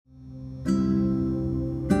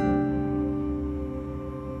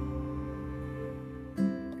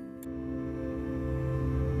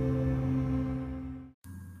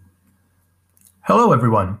Hello,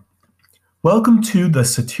 everyone. Welcome to The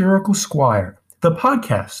Satirical Squire, the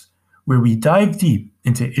podcast where we dive deep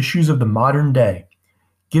into issues of the modern day,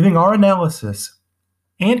 giving our analysis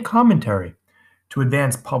and commentary to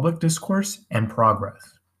advance public discourse and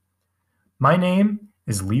progress. My name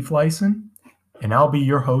is Leif Lyson, and I'll be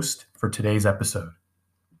your host for today's episode.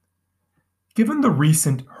 Given the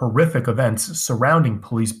recent horrific events surrounding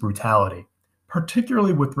police brutality,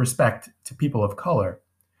 particularly with respect to people of color,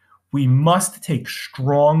 we must take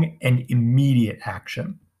strong and immediate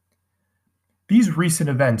action. These recent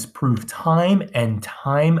events prove time and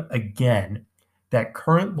time again that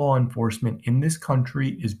current law enforcement in this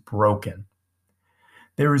country is broken.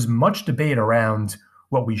 There is much debate around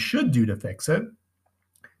what we should do to fix it.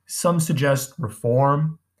 Some suggest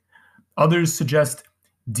reform. Others suggest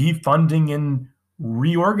defunding and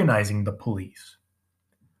reorganizing the police.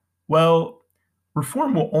 Well,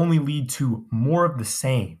 reform will only lead to more of the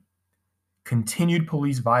same. Continued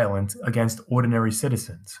police violence against ordinary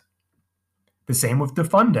citizens. The same with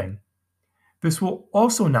defunding. This will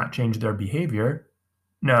also not change their behavior.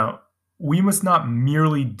 No, we must not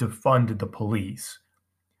merely defund the police.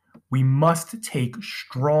 We must take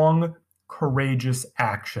strong, courageous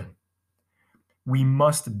action. We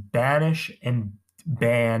must banish and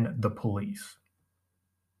ban the police.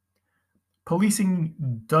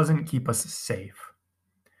 Policing doesn't keep us safe.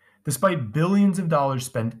 Despite billions of dollars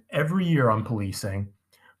spent every year on policing,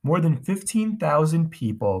 more than 15,000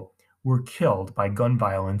 people were killed by gun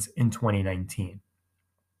violence in 2019.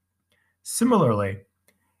 Similarly,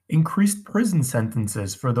 increased prison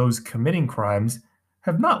sentences for those committing crimes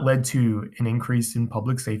have not led to an increase in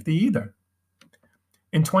public safety either.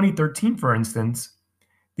 In 2013, for instance,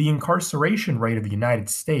 the incarceration rate of the United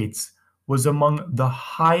States was among the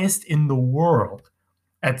highest in the world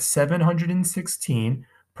at 716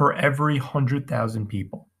 per every 100,000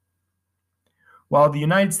 people. While the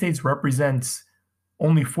United States represents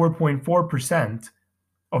only 4.4%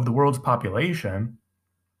 of the world's population,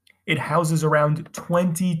 it houses around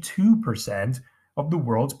 22% of the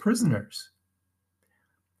world's prisoners.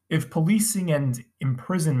 If policing and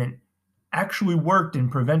imprisonment actually worked in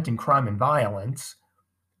preventing crime and violence,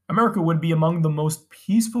 America would be among the most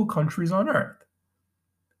peaceful countries on earth.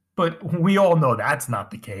 But we all know that's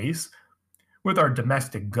not the case. With our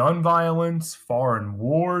domestic gun violence, foreign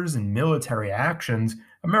wars, and military actions,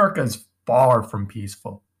 America is far from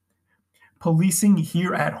peaceful. Policing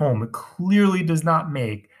here at home clearly does not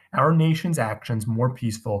make our nation's actions more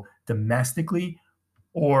peaceful domestically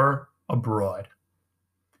or abroad.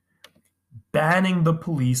 Banning the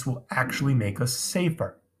police will actually make us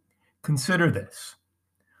safer. Consider this.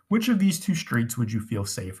 Which of these two streets would you feel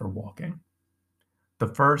safer walking? The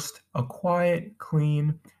first, a quiet,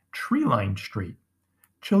 clean, tree-lined street,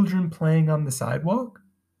 children playing on the sidewalk?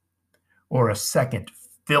 Or a second,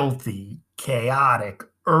 filthy, chaotic,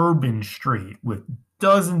 urban street with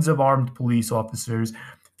dozens of armed police officers,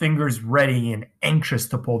 fingers ready and anxious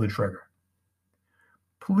to pull the trigger?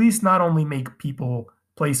 Police not only make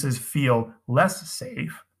places feel less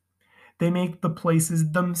safe, they make the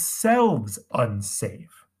places themselves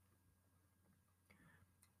unsafe.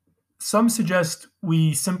 Some suggest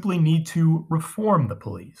we simply need to reform the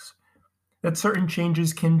police, that certain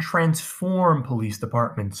changes can transform police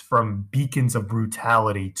departments from beacons of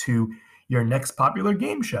brutality to your next popular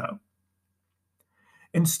game show.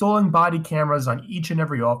 Installing body cameras on each and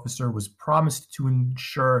every officer was promised to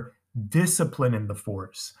ensure discipline in the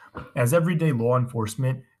force, as everyday law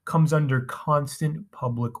enforcement comes under constant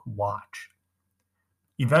public watch.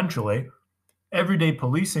 Eventually, everyday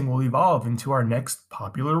policing will evolve into our next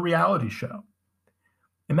popular reality show.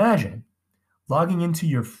 Imagine logging into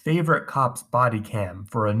your favorite cop's body cam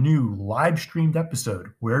for a new live-streamed episode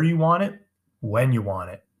where you want it, when you want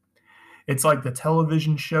it. It's like the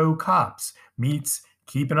television show Cops meets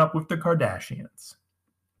Keeping Up with the Kardashians.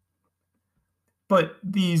 But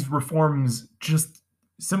these reforms just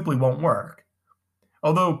simply won't work,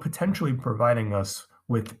 although potentially providing us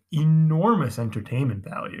with enormous entertainment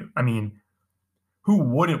value. I mean, who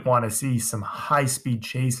wouldn't want to see some high-speed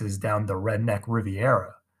chases down the redneck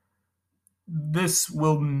Riviera? This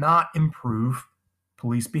will not improve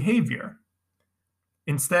police behavior.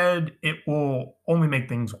 Instead, it will only make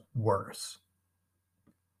things worse.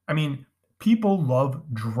 I mean, people love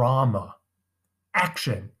drama,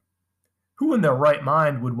 action. Who in their right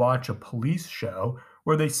mind would watch a police show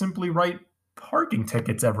where they simply write parking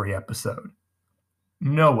tickets every episode?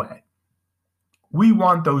 No way. We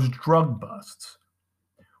want those drug busts.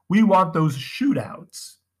 We want those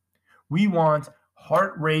shootouts. We want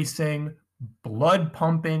heart-racing,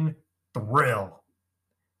 blood-pumping thrill.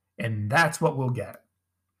 And that's what we'll get.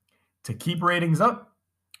 To keep ratings up,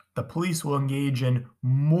 the police will engage in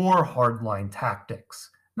more hardline tactics,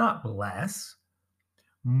 not less,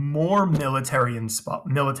 more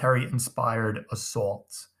military-inspired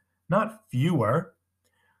assaults, not fewer.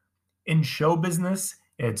 In show business,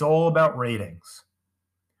 it's all about ratings.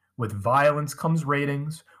 With violence comes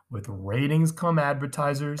ratings. With ratings come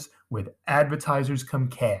advertisers. With advertisers come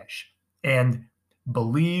cash. And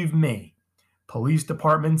believe me, police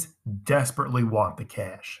departments desperately want the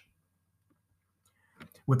cash.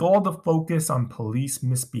 With all the focus on police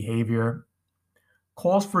misbehavior,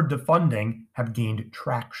 calls for defunding have gained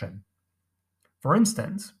traction. For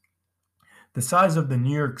instance, the size of the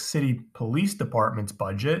New York City Police Department's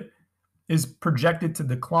budget is projected to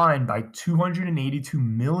decline by $282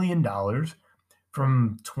 million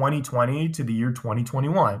from 2020 to the year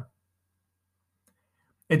 2021.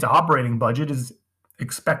 Its operating budget is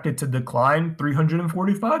expected to decline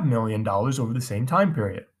 $345 million over the same time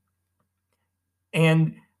period.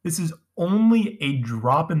 And this is only a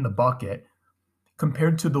drop in the bucket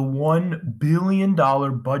compared to the $1 billion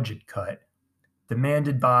budget cut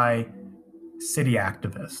demanded by city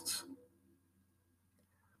activists.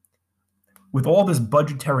 With all this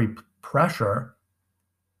budgetary pressure,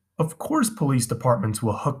 of course police departments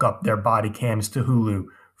will hook up their body cams to Hulu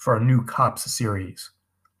for a new Cops series.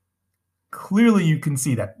 Clearly you can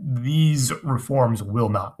see that these reforms will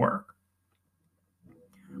not work.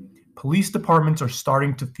 Police departments are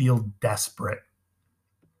starting to feel desperate.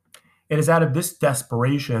 It is out of this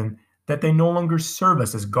desperation that they no longer serve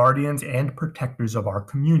us as guardians and protectors of our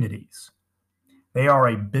communities. They are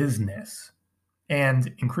a business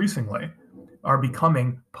and, increasingly, are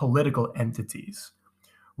becoming political entities,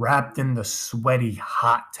 wrapped in the sweaty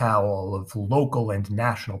hot towel of local and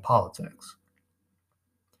national politics.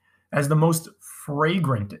 As the most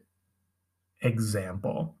flagrant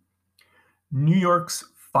example, New York's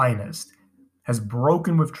finest has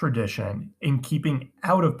broken with tradition in keeping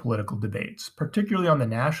out of political debates, particularly on the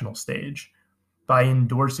national stage, by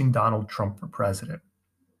endorsing Donald Trump for president.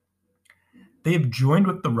 They have joined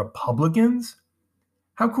with the Republicans.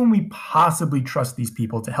 How can we possibly trust these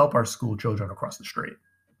people to help our school children across the street?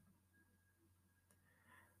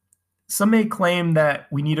 Some may claim that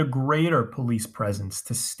we need a greater police presence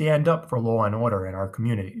to stand up for law and order in our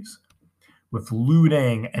communities. With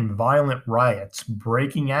looting and violent riots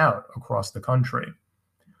breaking out across the country,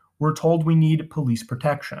 we're told we need police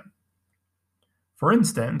protection. For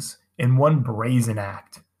instance, in one brazen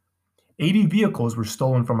act, 80 vehicles were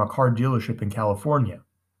stolen from a car dealership in California,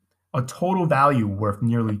 a total value worth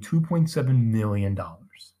nearly $2.7 million.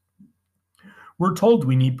 We're told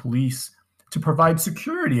we need police to provide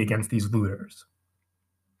security against these looters.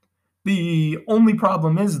 The only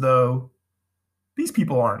problem is, though, these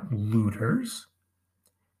people aren't looters.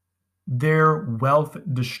 They're wealth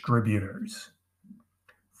distributors.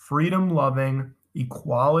 Freedom-loving,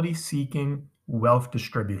 equality-seeking wealth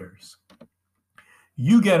distributors.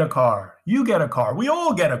 You get a car. You get a car. We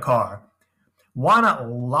all get a car. Why not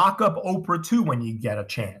lock up Oprah too when you get a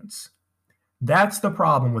chance? That's the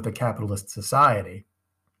problem with a capitalist society.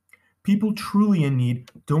 People truly in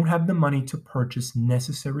need don't have the money to purchase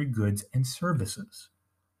necessary goods and services.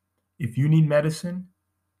 If you need medicine,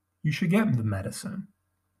 you should get the medicine.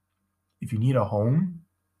 If you need a home,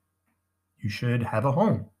 you should have a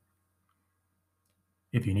home.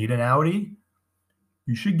 If you need an Audi,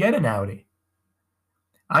 you should get an Audi.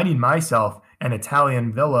 I need myself an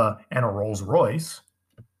Italian villa and a Rolls Royce.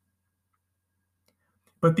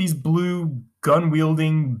 But these blue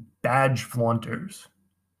gun-wielding badge flaunters,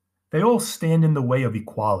 they all stand in the way of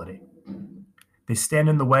equality. They stand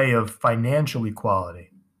in the way of financial equality,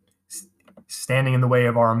 standing in the way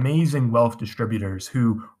of our amazing wealth distributors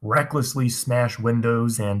who recklessly smash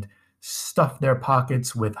windows and stuff their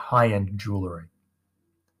pockets with high-end jewelry.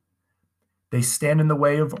 They stand in the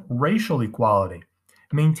way of racial equality,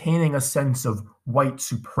 maintaining a sense of white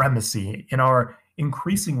supremacy in our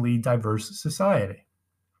increasingly diverse society.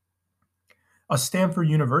 A Stanford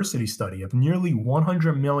University study of nearly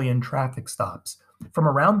 100 million traffic stops from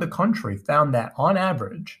around the country found that, on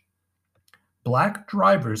average, Black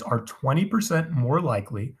drivers are 20% more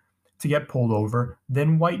likely to get pulled over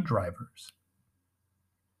than white drivers.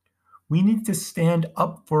 We need to stand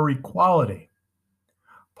up for equality.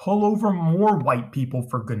 Pull over more white people,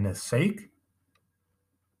 for goodness sake.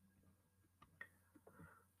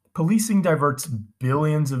 Policing diverts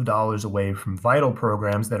billions of dollars away from vital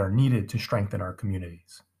programs that are needed to strengthen our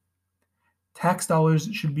communities. Tax dollars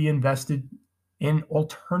should be invested in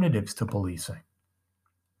alternatives to policing.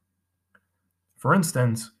 For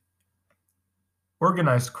instance,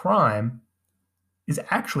 organized crime is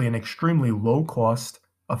actually an extremely low-cost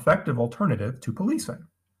effective alternative to policing.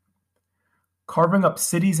 Carving up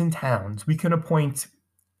cities and towns, we can appoint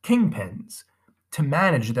kingpins to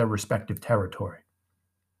manage their respective territory.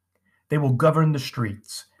 They will govern the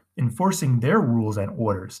streets, enforcing their rules and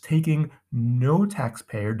orders, taking no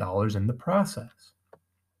taxpayer dollars in the process.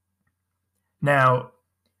 Now,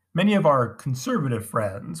 many of our conservative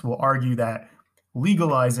friends will argue that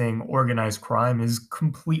legalizing organized crime is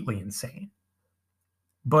completely insane.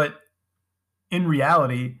 But in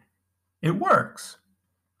reality, it works.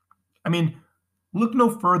 I mean, look no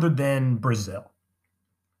further than Brazil.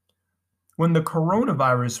 When the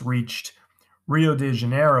coronavirus reached Rio de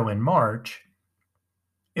Janeiro in March,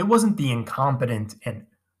 it wasn't the incompetent and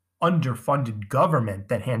underfunded government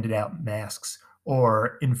that handed out masks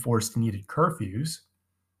or enforced needed curfews.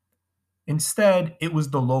 Instead, it was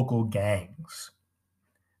the local gangs.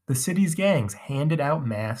 The city's gangs handed out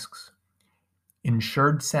masks,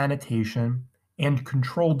 ensured sanitation, and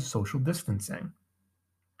controlled social distancing.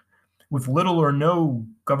 With little or no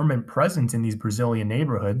government presence in these Brazilian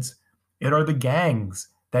neighborhoods, it are the gangs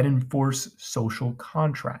that enforce social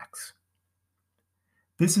contracts.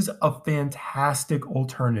 This is a fantastic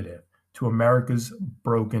alternative to America's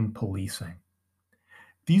broken policing.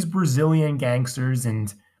 These Brazilian gangsters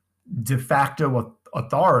and de facto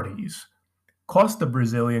authorities cost the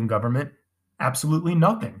Brazilian government absolutely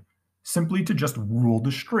nothing, simply to just rule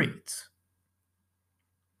the streets.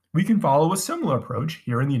 We can follow a similar approach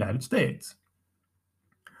here in the United States.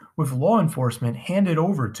 With law enforcement handed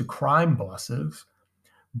over to crime bosses,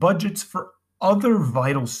 budgets for other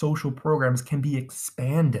vital social programs can be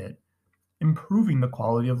expanded, improving the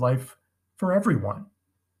quality of life for everyone.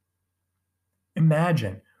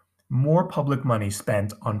 Imagine more public money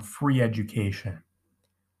spent on free education,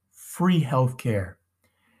 free healthcare,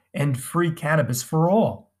 and free cannabis for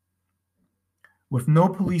all. With no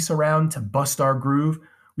police around to bust our groove,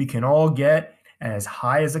 we can all get as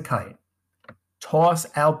high as a kite. Toss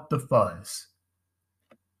out the fuzz.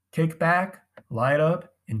 Kick back, light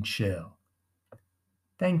up, and chill.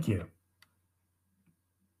 Thank you.